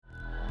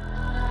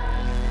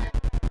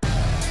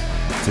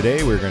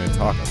Today we're going to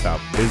talk about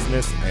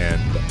business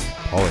and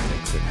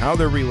politics and how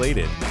they're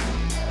related.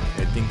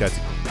 I think that's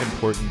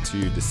important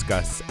to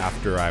discuss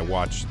after I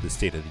watch the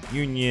State of the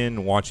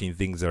Union, watching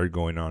things that are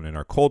going on in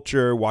our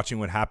culture, watching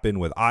what happened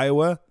with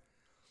Iowa.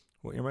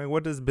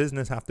 What does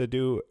business have to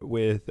do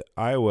with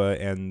Iowa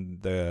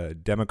and the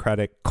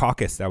Democratic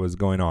caucus that was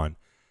going on?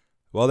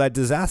 Well, that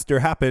disaster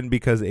happened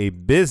because a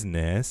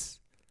business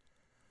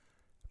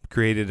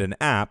created an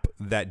app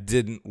that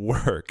didn't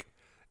work.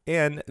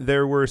 And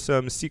there were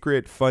some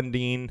secret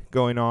funding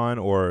going on,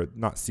 or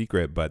not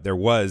secret, but there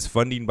was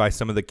funding by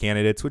some of the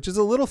candidates, which is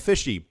a little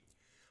fishy.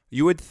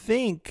 You would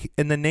think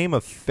in the name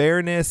of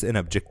fairness and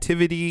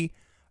objectivity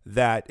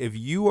that if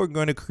you are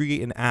going to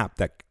create an app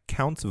that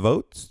counts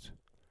votes,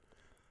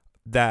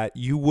 that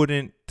you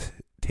wouldn't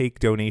take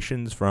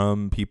donations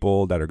from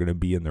people that are going to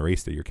be in the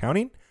race that you're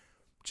counting.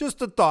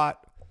 Just a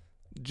thought.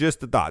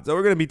 Just a thought. So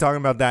we're going to be talking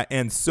about that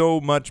and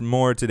so much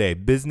more today.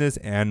 Business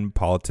and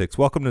politics.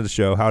 Welcome to the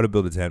show, How to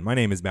Build a Tent. My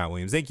name is Matt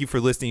Williams. Thank you for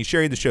listening,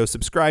 sharing the show,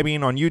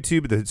 subscribing on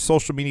YouTube, the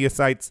social media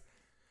sites.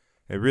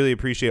 I really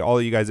appreciate all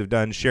that you guys have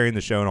done, sharing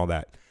the show and all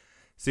that.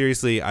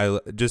 Seriously, I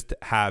just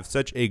have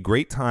such a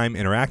great time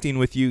interacting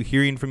with you,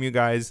 hearing from you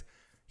guys,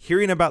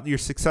 hearing about your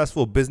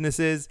successful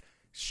businesses,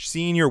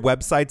 seeing your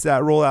websites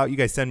that roll out. You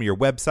guys send me your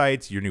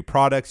websites, your new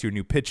products, your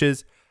new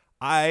pitches.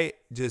 I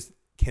just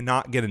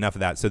cannot get enough of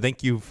that. So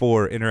thank you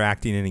for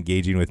interacting and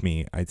engaging with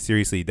me.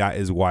 Seriously, that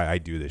is why I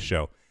do this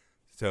show.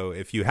 So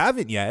if you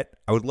haven't yet,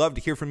 I would love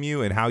to hear from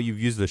you and how you've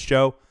used the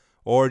show,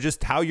 or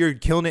just how you're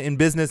killing it in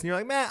business. And you're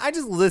like, man, I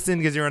just listen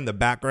because you're in the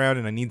background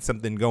and I need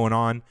something going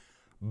on.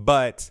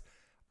 But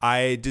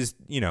I just,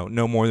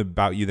 know more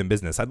about you than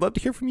business. I'd love to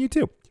hear from you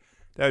too.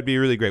 That would be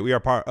really great. We are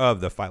part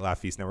of the Fight Laugh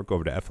Feast Network. Go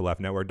over to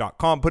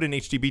flfnetwork.com. Put in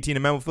HTBT in a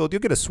memo field. You'll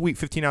get a sweet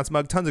 15-ounce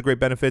mug, tons of great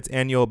benefits,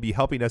 and you'll be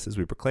helping us as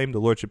we proclaim the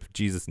Lordship of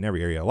Jesus in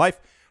every area of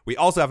life. We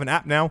also have an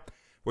app now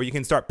where you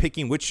can start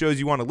picking which shows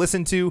you want to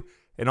listen to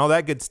and all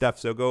that good stuff.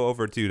 So go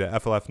over to the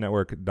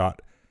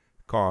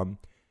flfnetwork.com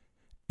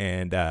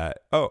and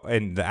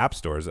and the app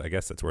stores. I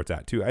guess that's where it's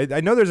at too.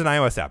 I know there's an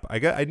iOS app.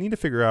 I need to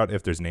figure out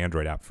if there's an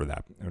Android app for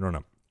that. I don't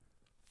know.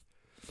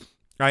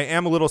 I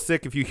am a little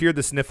sick. If you hear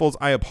the sniffles,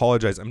 I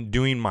apologize. I'm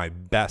doing my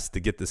best to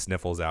get the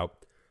sniffles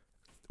out.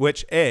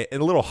 Which, a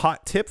little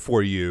hot tip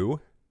for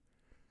you,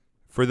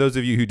 for those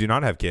of you who do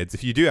not have kids.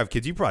 If you do have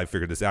kids, you probably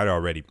figured this out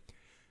already.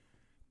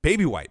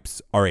 Baby wipes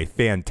are a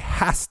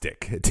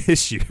fantastic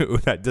tissue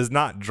that does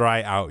not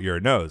dry out your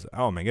nose.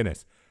 Oh, my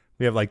goodness.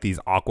 We have like these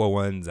aqua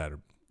ones that are,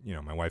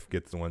 my wife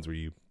gets the ones where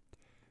you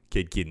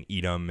kid can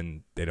eat them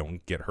and they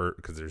don't get hurt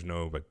because there's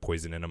no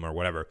poison in them or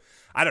whatever.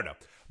 I don't know.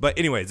 But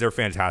anyways, they're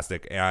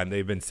fantastic, and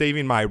they've been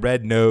saving my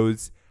red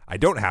nose. I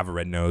don't have a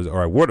red nose,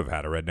 or I would have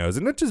had a red nose,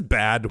 and it's just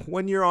bad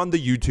when you're on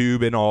the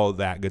YouTube and all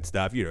that good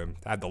stuff.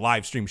 Had the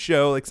live stream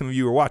show like some of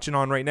you are watching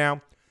on right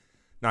now.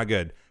 Not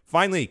good.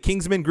 Finally,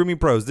 Kingsman Grooming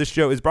Pros. This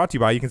show is brought to you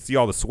by, you can see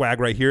all the swag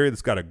right here.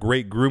 It's got a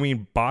great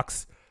grooming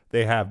box.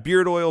 They have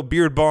beard oil,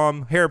 beard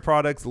balm, hair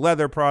products,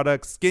 leather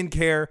products,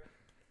 skincare,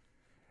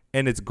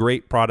 and it's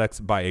great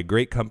products by a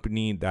great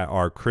company that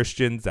are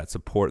Christians that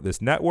support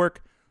this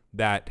network,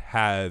 that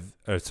have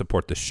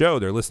support the show.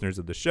 They're listeners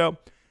of the show.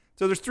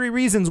 So there's 3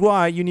 reasons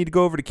why you need to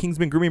go over to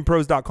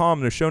KingsmanGroomingPros.com.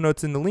 There's show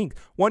notes in the link.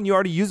 1, you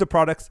already use the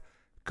products.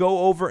 Go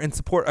over and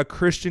support a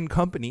Christian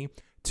company.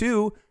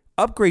 2,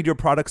 upgrade your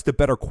products to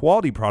better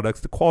quality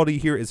products. The quality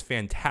here is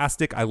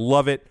fantastic. I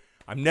love it.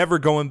 I'm never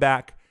going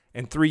back.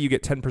 And 3, you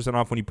get 10%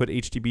 off when you put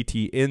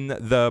HTBT in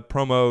the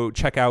promo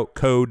checkout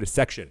code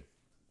section.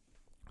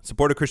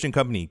 Support a Christian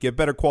company. Get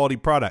better quality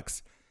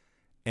products.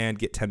 And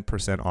get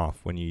 10% off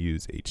when you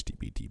use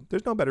HTBT.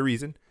 There's no better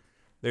reason.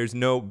 There's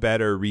no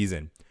better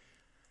reason.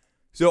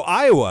 So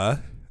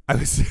Iowa, I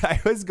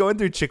was going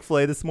through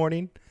Chick-fil-A this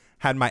morning,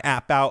 had my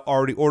app out,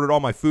 already ordered all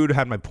my food,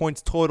 had my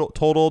points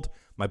totaled.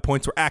 My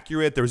points were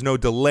accurate. There was no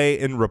delay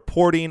in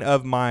reporting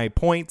of my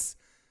points.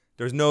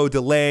 There's no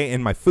delay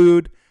in my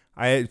food.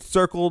 I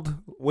circled,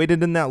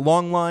 waited in that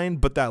long line,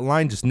 but that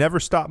line just never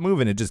stopped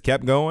moving. It just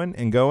kept going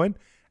and going.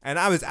 And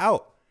I was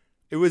out.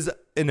 It was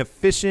an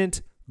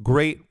efficient,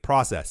 great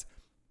process.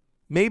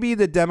 Maybe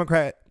the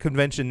Democrat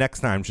convention next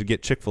time should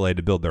get Chick-fil-A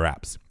to build their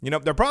apps.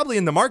 They're probably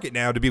in the market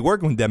now to be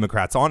working with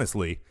Democrats,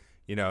 honestly.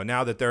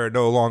 Now that they're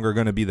no longer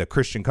going to be the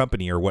Christian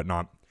company or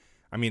whatnot.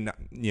 I mean,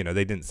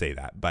 they didn't say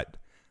that, but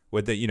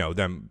with the,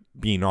 them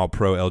being all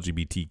pro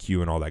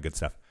LGBTQ and all that good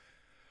stuff.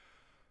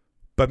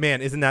 But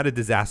man, isn't that a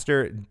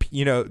disaster?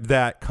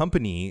 That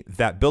company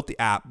that built the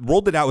app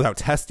rolled it out without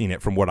testing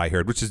it, from what I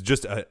heard, which is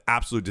just an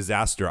absolute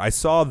disaster. I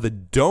saw the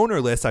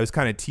donor list. I was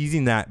kind of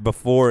teasing that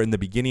before in the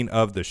beginning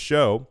of the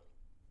show.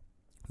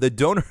 The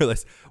donor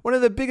list, one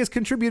of the biggest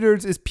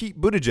contributors is Pete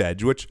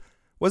Buttigieg, which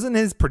wasn't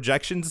his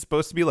projections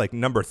supposed to be like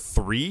number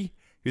 3? He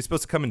was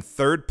supposed to come in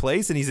 3rd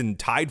place, and he's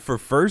tied for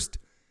 1st.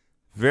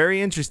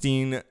 Very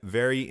interesting.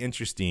 Very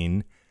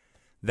interesting.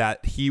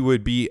 That he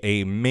would be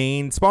a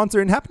main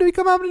sponsor and happen to be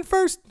come out in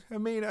 1st. I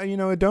mean,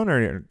 a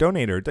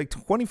donator, like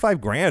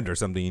 $25,000 or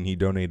something he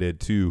donated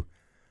to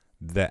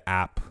the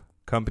app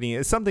company.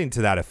 It's something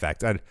to that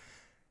effect.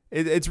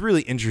 it's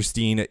really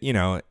interesting, you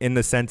know, in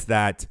the sense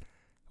that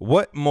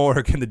what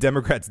more can the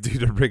Democrats do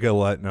to rig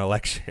an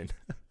election?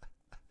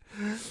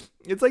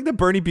 It's like the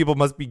Bernie people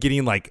must be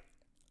getting like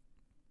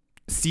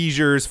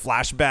seizures,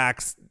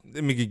 flashbacks,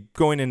 I mean,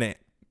 going into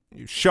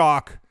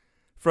shock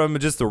from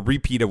just a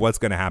repeat of what's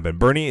going to happen.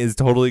 Bernie is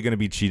totally going to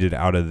be cheated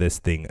out of this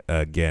thing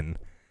again.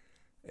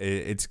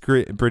 It's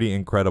pretty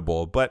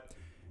incredible, but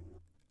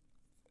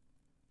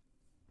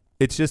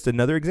it's just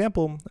another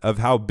example of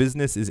how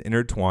business is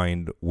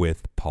intertwined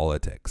with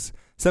politics.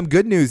 Some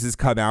good news has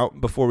come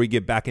out before we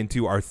get back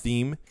into our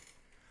theme.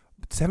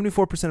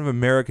 74% of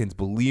Americans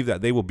believe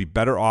that they will be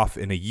better off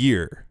in a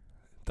year,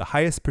 the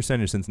highest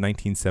percentage since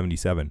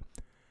 1977.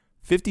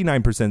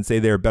 59% say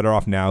they are better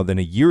off now than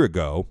a year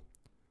ago,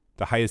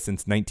 the highest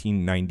since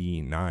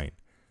 1999.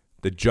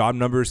 The job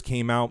numbers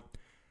came out,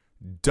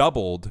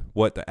 doubled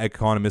what the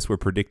economists were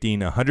predicting.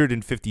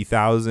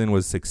 150,000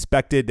 was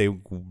expected.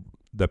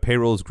 The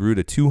payrolls grew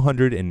to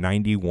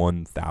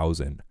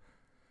 291,000.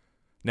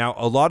 Now,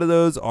 a lot of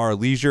those are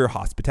leisure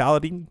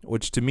hospitality,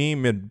 which to me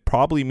would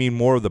probably mean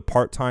more of the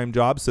part-time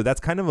jobs. So that's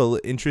kind of an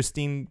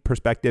interesting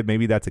perspective.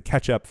 Maybe that's a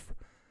catch-up,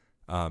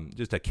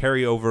 just a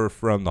carryover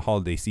from the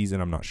holiday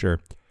season. I'm not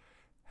sure.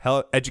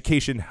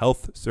 Education,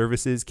 health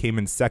services came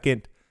in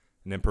second.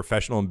 And then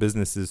professional and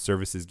businesses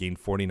services gained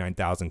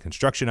 49,000.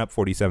 Construction up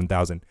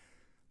 47,000.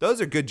 Those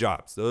are good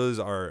jobs. Those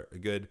are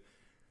good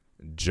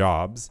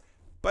jobs.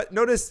 But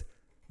notice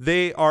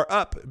they are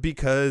up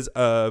because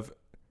of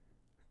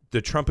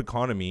the Trump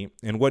economy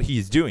and what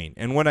he's doing.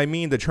 And when I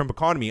mean the Trump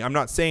economy, I'm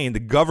not saying the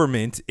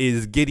government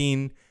is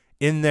getting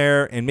in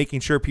there and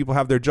making sure people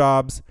have their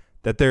jobs,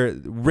 that they're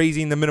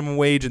raising the minimum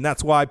wage, and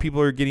that's why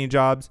people are getting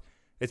jobs.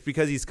 It's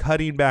because he's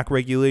cutting back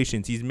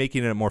regulations. He's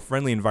making it a more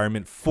friendly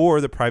environment for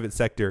the private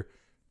sector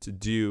to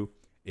do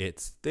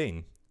its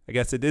thing. I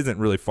guess it isn't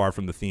really far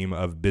from the theme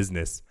of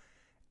business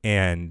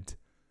and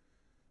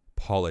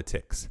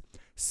politics.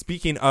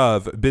 Speaking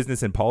of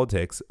business and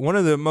politics, one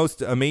of the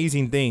most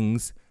amazing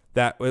things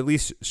that at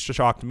least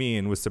shocked me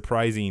and was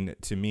surprising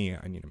to me.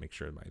 I need to make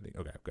sure my thing.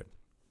 Okay, good.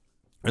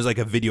 There's like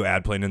a video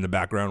ad playing in the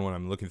background when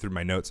I'm looking through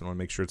my notes, and I want to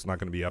make sure it's not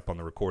going to be up on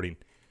the recording.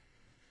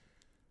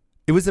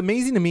 It was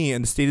amazing to me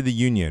in the State of the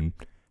Union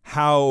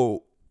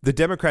how the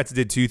Democrats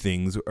did two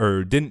things,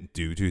 or didn't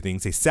do two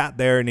things. They sat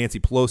there, Nancy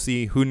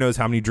Pelosi, who knows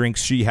how many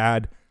drinks she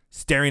had,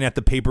 staring at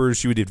the papers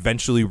she would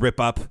eventually rip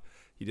up.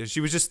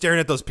 She was just staring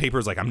at those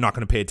papers like, I'm not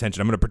going to pay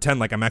attention. I'm going to pretend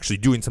like I'm actually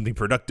doing something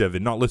productive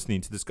and not listening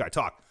to this guy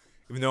talk,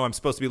 even though I'm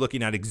supposed to be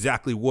looking at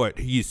exactly what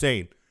he's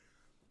saying.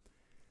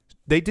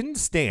 They didn't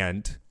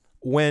stand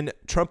when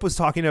Trump was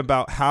talking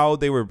about how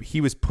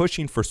he was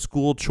pushing for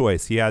school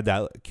choice. He had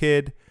that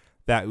kid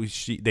that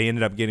they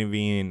ended up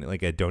getting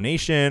like a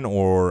donation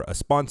or a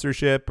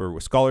sponsorship or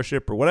a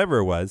scholarship or whatever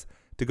it was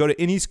to go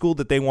to any school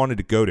that they wanted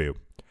to go to.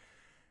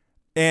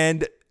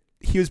 And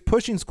he was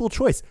pushing school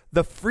choice,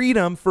 the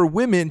freedom for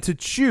women to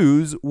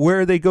choose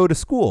where they go to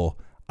school.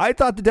 I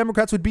thought the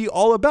Democrats would be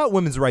all about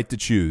women's right to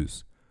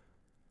choose.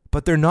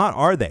 But they're not,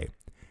 are they?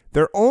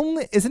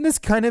 Isn't this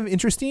kind of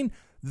interesting?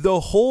 The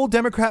whole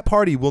Democrat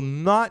Party will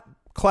not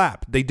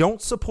clap. They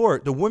don't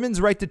support the women's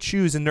right to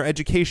choose in their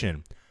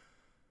education.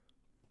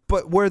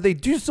 But where they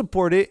do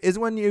support it is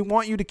when you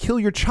want you to kill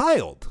your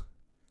child.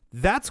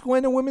 That's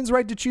when a women's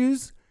right to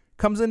choose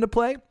comes into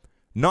play.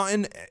 Not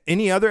in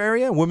any other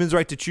area. Women's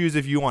right to choose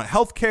if you want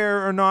health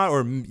care or not,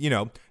 or,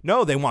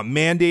 no, they want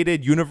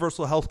mandated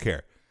universal health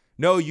care.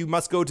 No, you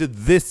must go to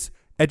this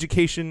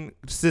education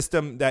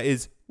system that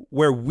is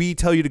where we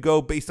tell you to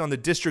go based on the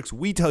districts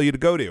we tell you to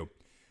go to.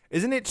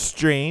 Isn't it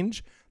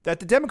strange that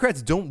the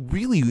Democrats don't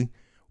really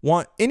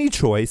want any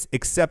choice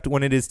except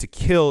when it is to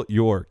kill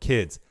your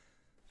kids?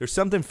 There's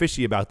something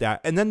fishy about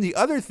that. And then the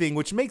other thing,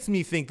 which makes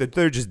me think that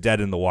they're just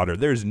dead in the water.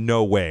 There's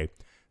no way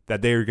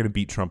that they're going to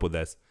beat Trump with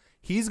this.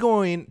 He's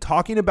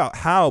talking about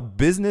how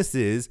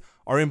businesses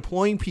are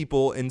employing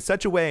people in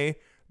such a way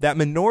that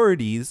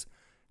minorities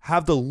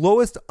have the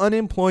lowest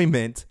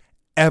unemployment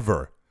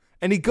ever.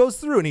 And he goes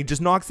through and he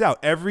just knocks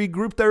out every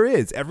group there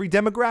is, every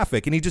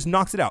demographic, and he just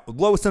knocks it out.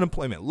 Lowest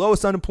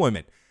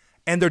unemployment.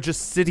 And they're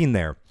just sitting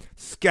there,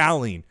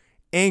 scowling,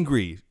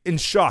 angry, in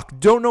shock,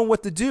 don't know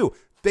what to do.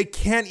 They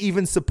can't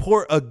even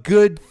support a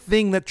good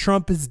thing that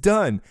Trump has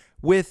done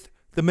with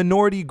the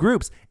minority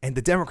groups. And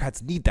the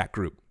Democrats need that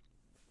group.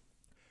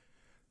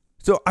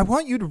 So I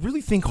want you to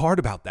really think hard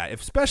about that,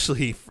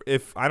 especially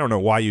if I don't know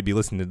why you'd be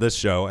listening to this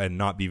show and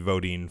not be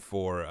voting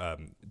for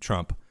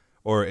Trump.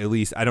 Or at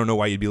least I don't know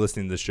why you'd be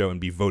listening to this show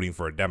and be voting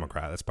for a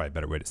Democrat. That's probably a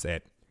better way to say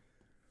it.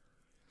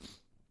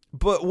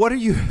 But what are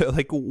you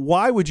like?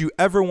 Why would you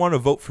ever want to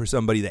vote for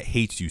somebody that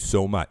hates you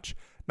so much?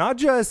 Not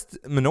just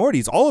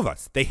minorities, all of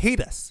us. They hate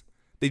us.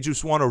 They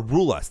just want to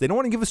rule us. They don't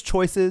want to give us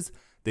choices.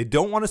 They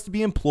don't want us to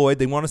be employed.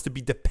 They want us to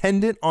be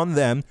dependent on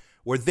them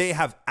where they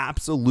have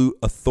absolute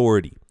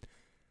authority.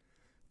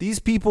 These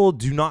people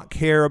do not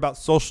care about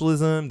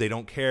socialism. They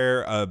don't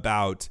care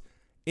about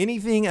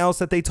anything else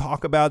that they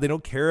talk about. They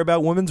don't care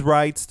about women's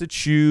rights to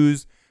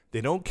choose.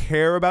 They don't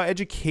care about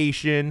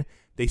education.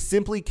 They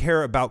simply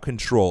care about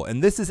control.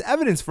 And this is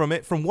evidence from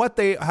it, from what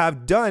they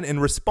have done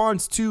in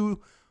response to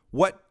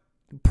what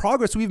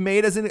progress we've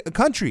made as a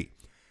country.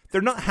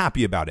 They're not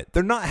happy about it.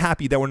 They're not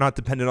happy that we're not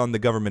dependent on the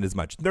government as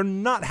much. They're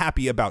not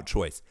happy about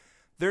choice.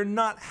 They're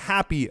not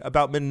happy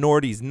about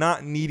minorities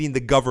not needing the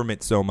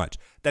government so much,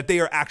 that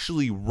they are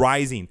actually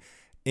rising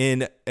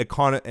in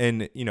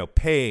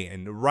pay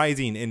and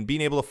rising and being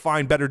able to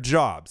find better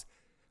jobs.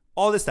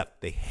 All this stuff.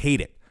 They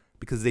hate it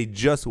because they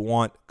just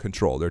want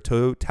control. They're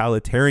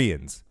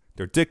totalitarians.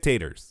 They're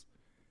dictators.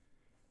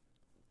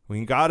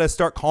 We got to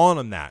start calling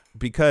them that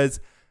because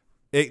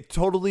it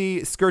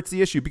totally skirts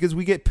the issue, because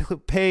we get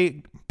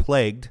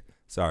plagued.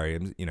 Sorry,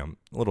 I'm a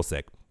little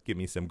sick. Give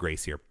me some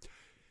grace here.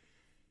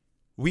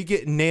 We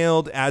get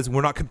nailed as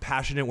we're not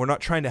compassionate. We're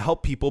not trying to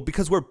help people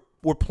because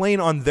we're playing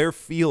on their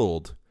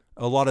field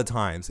a lot of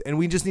times. And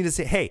we just need to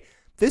say, hey,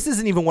 this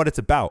isn't even what it's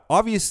about.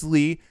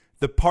 Obviously,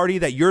 the party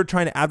that you're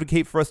trying to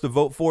advocate for us to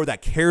vote for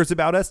that cares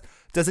about us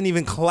doesn't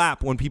even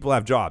clap when people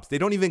have jobs. They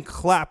don't even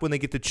clap when they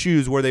get to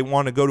choose where they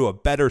want to go to a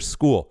better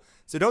school.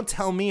 So don't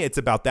tell me it's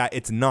about that.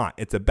 It's not.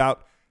 It's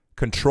about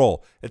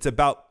control. It's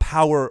about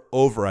power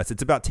over us.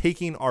 It's about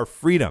taking our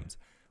freedoms.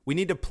 We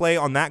need to play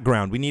on that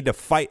ground. We need to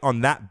fight on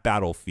that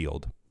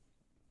battlefield.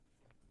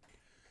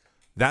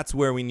 That's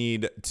where we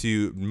need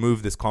to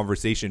move this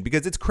conversation,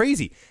 because it's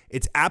crazy.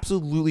 It's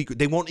absolutely,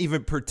 they won't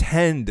even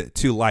pretend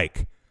to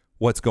like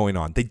what's going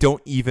on. They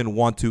don't even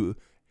want to,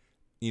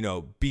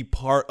 be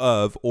part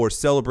of or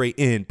celebrate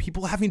in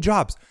people having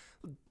jobs.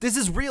 This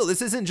is real.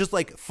 This isn't just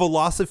like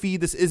philosophy.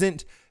 This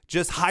isn't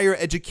just higher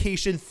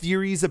education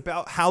theories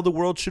about how the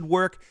world should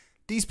work.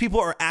 These people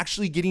are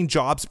actually getting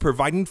jobs,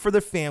 providing for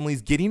their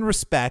families, getting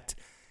respect,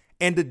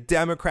 and the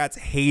Democrats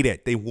hate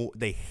it. They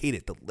hate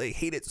it. They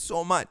hate it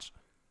so much.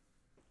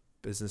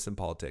 Business and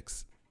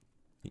politics,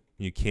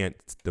 you can't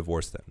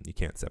divorce them. You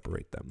can't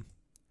separate them.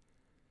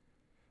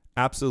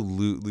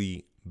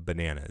 Absolutely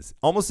bananas.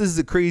 Almost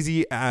as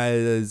crazy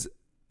as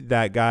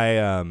that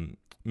guy,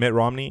 Mitt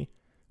Romney,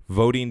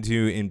 voting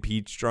to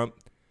impeach Trump.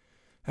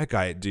 That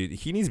guy, dude,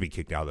 he needs to be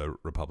kicked out of the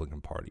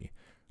Republican Party.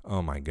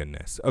 Oh my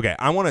goodness. Okay,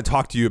 I want to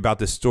talk to you about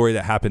this story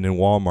that happened in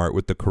Walmart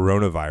with the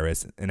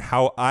coronavirus and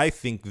how I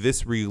think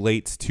this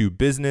relates to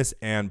business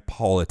and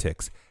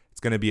politics.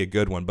 It's going to be a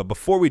good one. But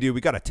before we do,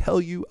 we got to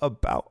tell you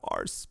about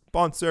our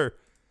sponsor,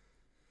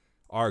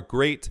 our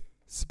great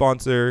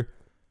sponsor,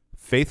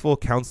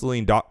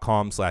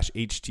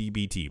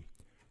 faithfulcounseling.com/HTBT.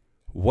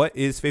 What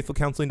is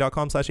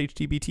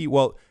faithfulcounseling.com/HTBT?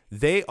 Well,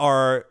 they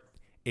are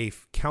a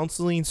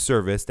counseling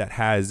service that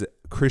has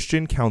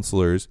Christian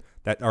counselors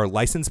that are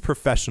licensed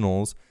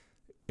professionals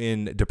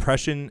in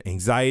depression,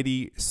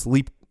 anxiety,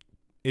 sleep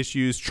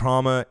issues,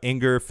 trauma,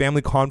 anger,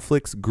 family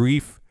conflicts,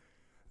 grief.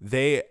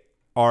 They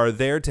are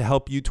there to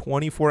help you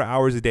 24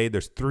 hours a day.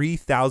 There's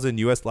 3,000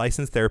 U.S.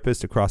 licensed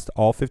therapists across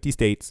all 50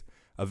 states,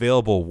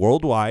 available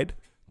worldwide.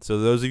 So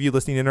those of you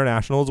listening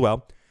international as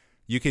well,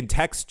 you can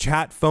text,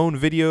 chat, phone,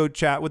 video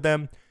chat with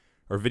them,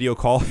 or video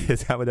call.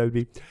 Is that what that would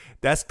be?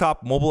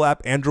 Desktop, mobile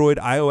app, Android,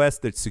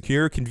 iOS. That's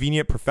secure,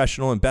 convenient,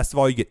 professional, and best of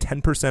all, you get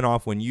 10%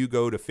 off when you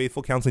go to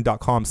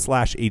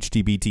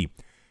faithfulcounseling.com/HTBT.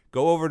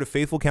 Go over to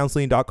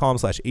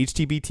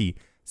faithfulcounseling.com/HTBT.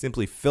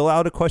 Simply fill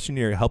out a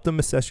questionnaire, help them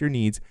assess your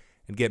needs,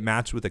 and get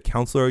matched with a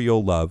counselor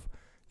you'll love.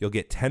 You'll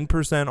get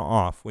 10%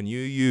 off when you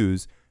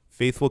use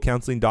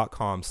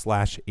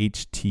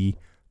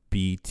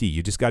faithfulcounseling.com/HTBT.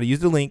 You just got to use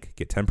the link,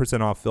 get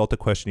 10% off, fill out the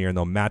questionnaire, and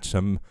they'll match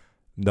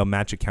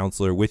a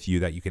counselor with you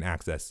that you can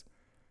access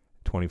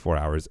 24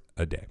 hours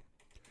a day.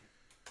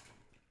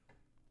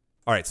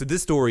 All right, so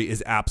this story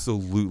is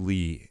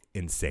absolutely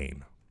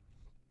insane.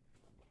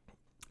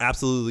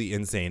 Absolutely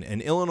insane.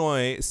 An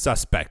Illinois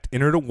suspect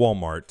entered a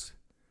Walmart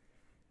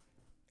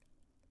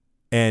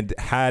and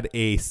had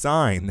a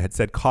sign that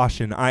said,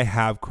 "Caution, I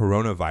have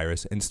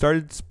coronavirus," and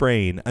started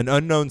spraying an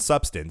unknown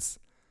substance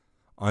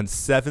on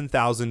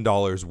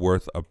 $7,000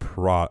 worth of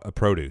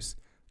produce.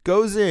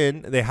 Goes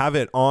in, they have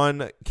it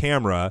on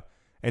camera,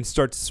 and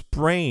starts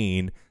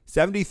spraying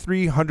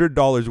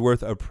 $7,300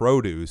 worth of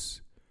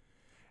produce,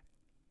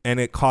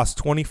 and it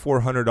costs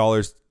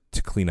 $2,400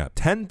 to clean up.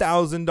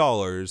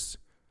 $10,000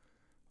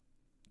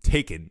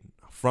 taken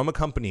from a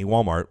company,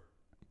 Walmart,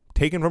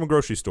 taken from a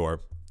grocery store,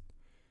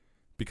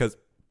 because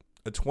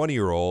a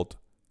 20-year-old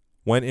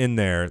went in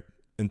there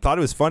and thought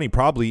it was funny,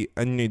 probably,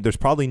 and there's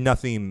probably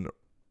nothing,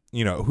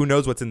 who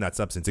knows what's in that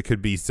substance. It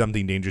could be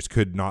something dangerous,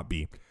 could not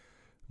be.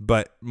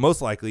 But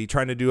most likely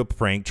trying to do a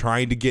prank,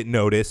 trying to get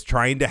noticed,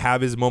 trying to have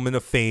his moment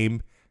of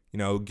fame,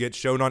 get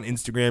shown on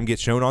Instagram, get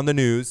shown on the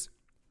news.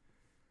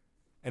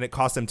 And it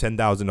cost him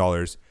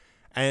 $10,000.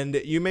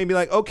 And you may be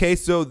like, okay,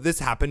 so this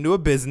happened to a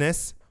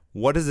business.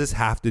 What does this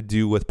have to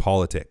do with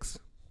politics?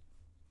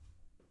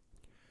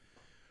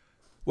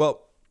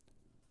 Well,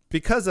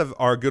 because of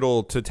our good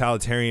old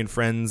totalitarian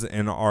friends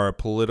and our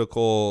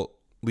political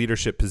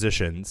leadership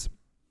positions,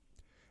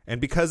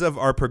 and because of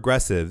our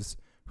progressives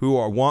who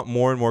want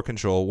more and more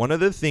control, one of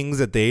the things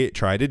that they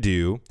try to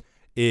do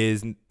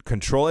is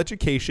control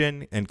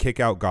education and kick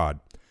out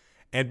God.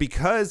 And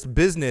because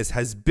business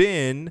has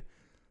been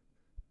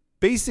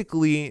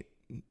basically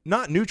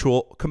not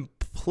neutral,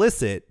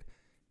 complicit,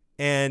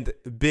 and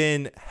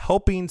been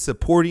helping,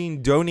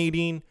 supporting,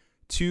 donating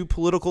to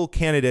political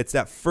candidates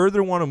that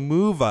further want to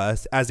move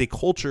us as a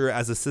culture,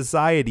 as a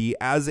society,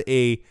 as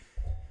a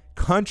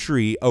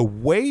country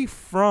away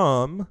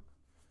from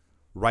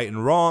right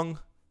and wrong,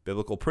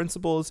 biblical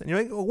principles. And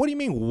you're like, what do you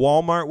mean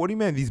Walmart? What do you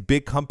mean these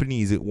big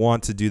companies that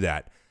want to do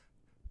that?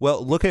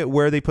 Well, look at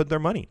where they put their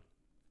money.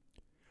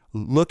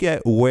 Look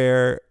at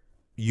where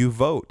you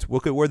vote.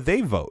 Look at where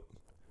they vote.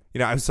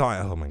 I saw,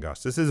 oh my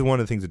gosh, this is one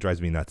of the things that drives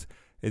me nuts.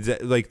 Is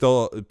that like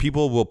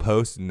people will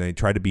post and they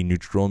try to be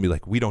neutral and be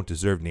like, we don't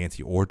deserve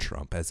Nancy or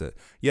Trump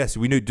yes,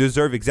 we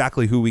deserve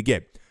exactly who we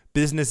get.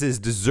 Businesses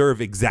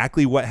deserve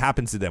exactly what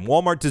happens to them.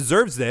 Walmart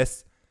deserves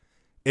this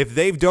if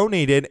they've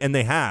donated, and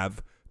they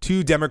have,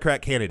 to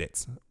Democrat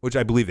candidates, which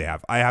I believe they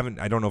have.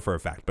 I don't know for a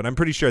fact, but I'm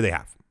pretty sure they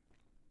have,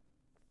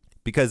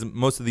 because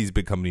most of these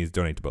big companies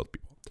donate to both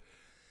people.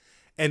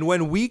 And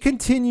when we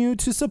continue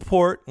to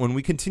support, when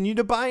we continue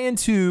to buy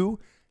into,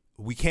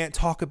 we can't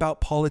talk about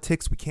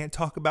politics. We can't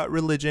talk about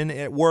religion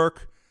at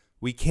work.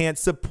 We can't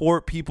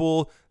support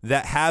people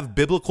that have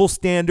biblical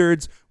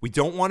standards. We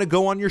don't want to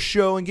go on your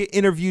show and get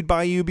interviewed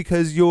by you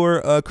because you're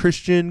a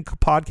Christian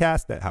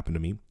podcast. That happened to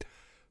me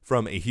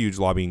from a huge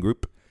lobbying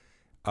group.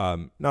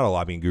 Not a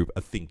lobbying group,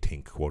 a think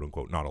tank, quote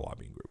unquote, not a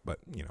lobbying group, but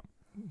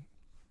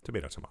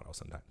tomato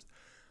sometimes.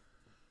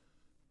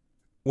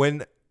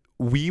 When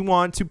we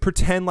want to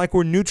pretend like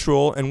we're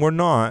neutral and we're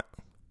not,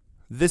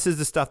 this is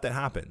the stuff that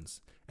happens.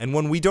 And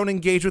when we don't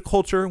engage with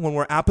culture, when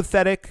we're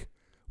apathetic,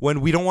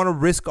 when we don't want to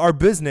risk our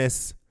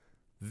business,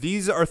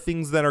 these are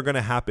things that are going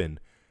to happen.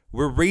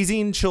 We're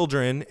raising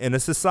children in a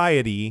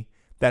society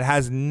that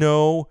has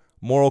no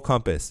moral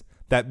compass,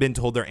 that been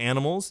told they're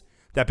animals,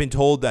 that been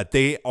told that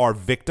they are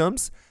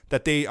victims,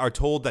 that they are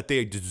told that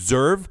they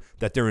deserve,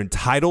 that they're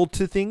entitled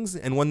to things.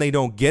 And when they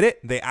don't get it,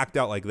 they act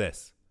out like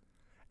this.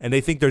 And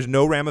they think there's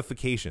no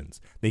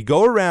ramifications. They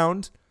go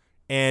around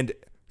and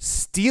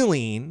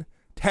stealing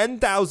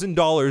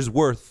 $10,000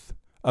 worth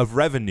of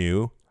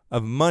revenue,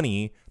 of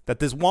money that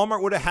this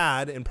Walmart would have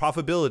had in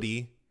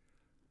profitability,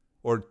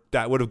 or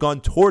that would have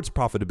gone towards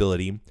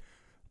profitability,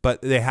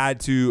 but they had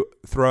to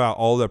throw out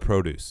all their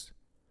produce.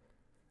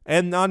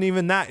 And not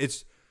even that,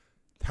 it's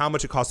how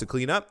much it costs to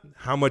clean up,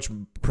 how much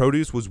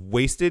produce was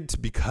wasted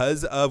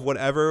because of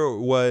whatever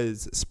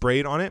was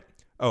sprayed on it.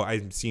 Oh,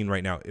 I'm seeing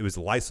right now, it was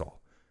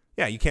Lysol.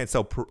 Yeah, you can't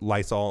sell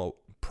Lysol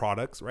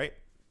products, right?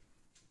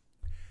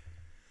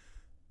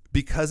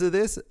 Because of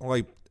this,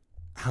 like,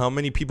 how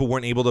many people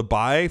weren't able to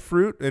buy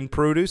fruit and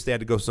produce? They had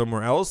to go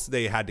somewhere else.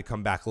 They had to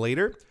come back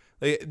later.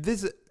 Like,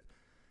 this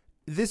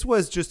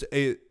was just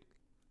a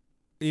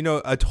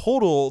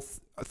total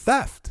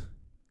theft.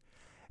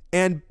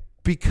 And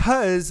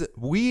because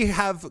we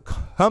have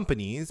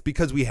companies,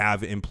 because we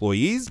have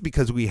employees,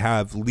 because we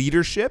have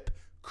leadership,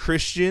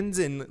 Christians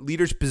in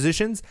leaders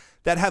positions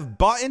that have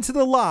bought into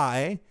the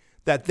lie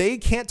that they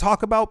can't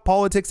talk about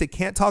politics, they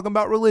can't talk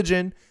about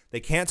religion,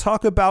 they can't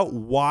talk about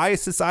why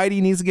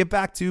society needs to get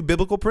back to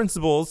biblical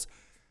principles.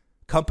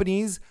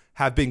 Companies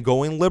have been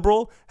going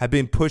liberal, have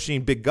been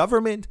pushing big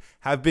government,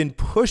 have been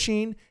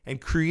pushing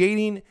and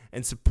creating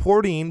and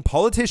supporting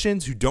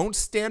politicians who don't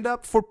stand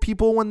up for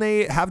people when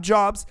they have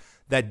jobs,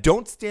 that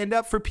don't stand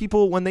up for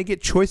people when they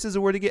get choices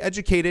of where to get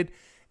educated.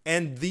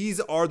 And these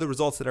are the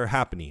results that are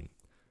happening.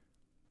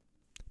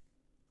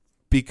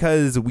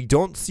 Because we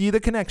don't see the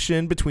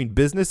connection between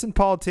business and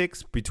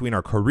politics, between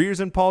our careers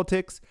and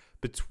politics,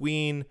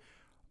 between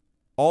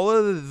all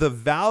of the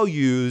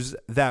values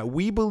that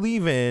we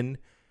believe in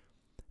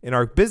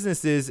our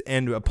businesses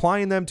and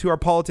applying them to our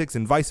politics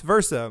and vice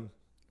versa.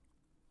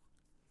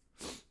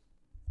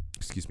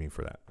 Excuse me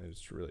for that. I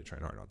was really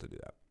trying hard not to do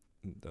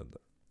that.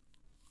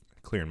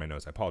 Clearing my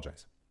nose. I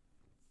apologize.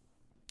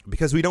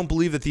 Because we don't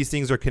believe that these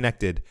things are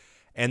connected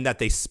and that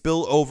they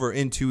spill over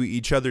into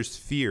each other's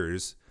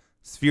spheres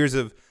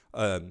of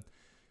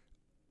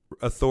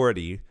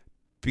authority,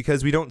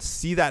 because we don't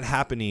see that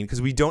happening,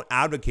 because we don't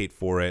advocate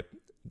for it,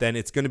 then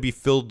it's going to be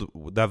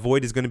filled, that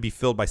void is going to be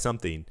filled by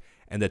something.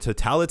 And the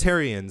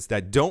totalitarians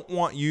that don't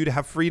want you to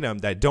have freedom,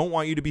 that don't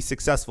want you to be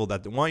successful,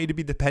 that want you to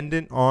be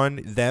dependent on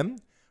them,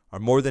 are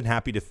more than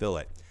happy to fill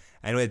it.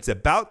 And it's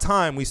about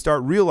time we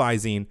start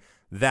realizing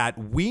that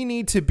we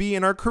need to be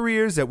in our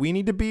careers, that we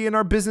need to be in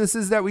our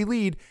businesses that we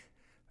lead,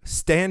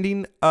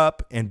 standing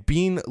up and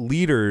being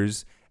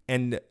leaders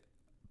and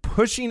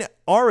pushing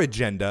our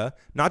agenda,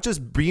 not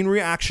just being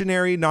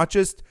reactionary, not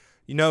just,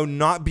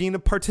 not being the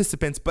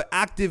participants, but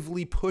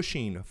actively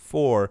pushing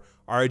for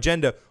our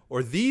agenda.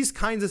 Or these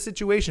kinds of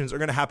situations are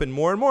going to happen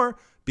more and more,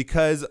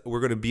 because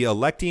we're going to be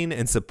electing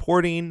and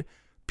supporting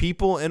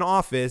people in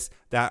office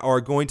that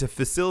are going to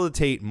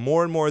facilitate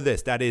more and more of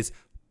this. That is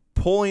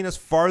pulling us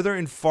farther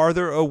and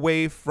farther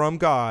away from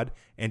God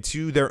and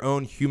to their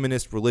own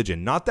humanist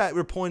religion. Not that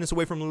we're pulling us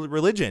away from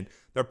religion.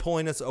 They're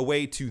pulling us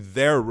away to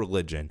their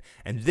religion.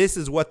 And this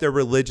is what their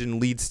religion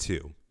leads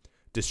to: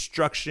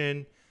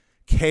 destruction,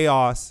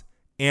 chaos,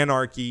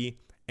 anarchy,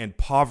 and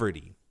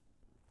poverty.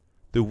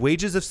 The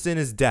wages of sin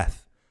is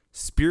death,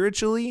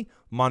 spiritually,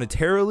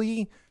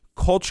 monetarily,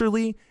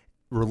 culturally,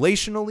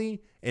 relationally,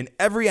 in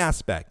every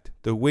aspect.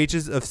 The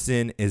wages of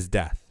sin is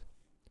death.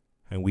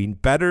 And we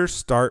better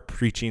start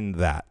preaching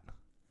that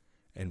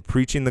and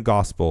preaching the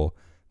gospel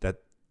that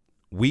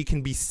we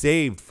can be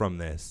saved from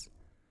this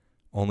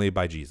only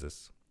by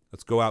Jesus.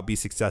 Let's go out, be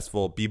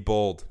successful, be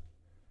bold,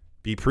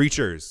 be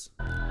preachers.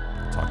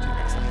 Talk to you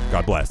next time.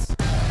 God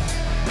bless.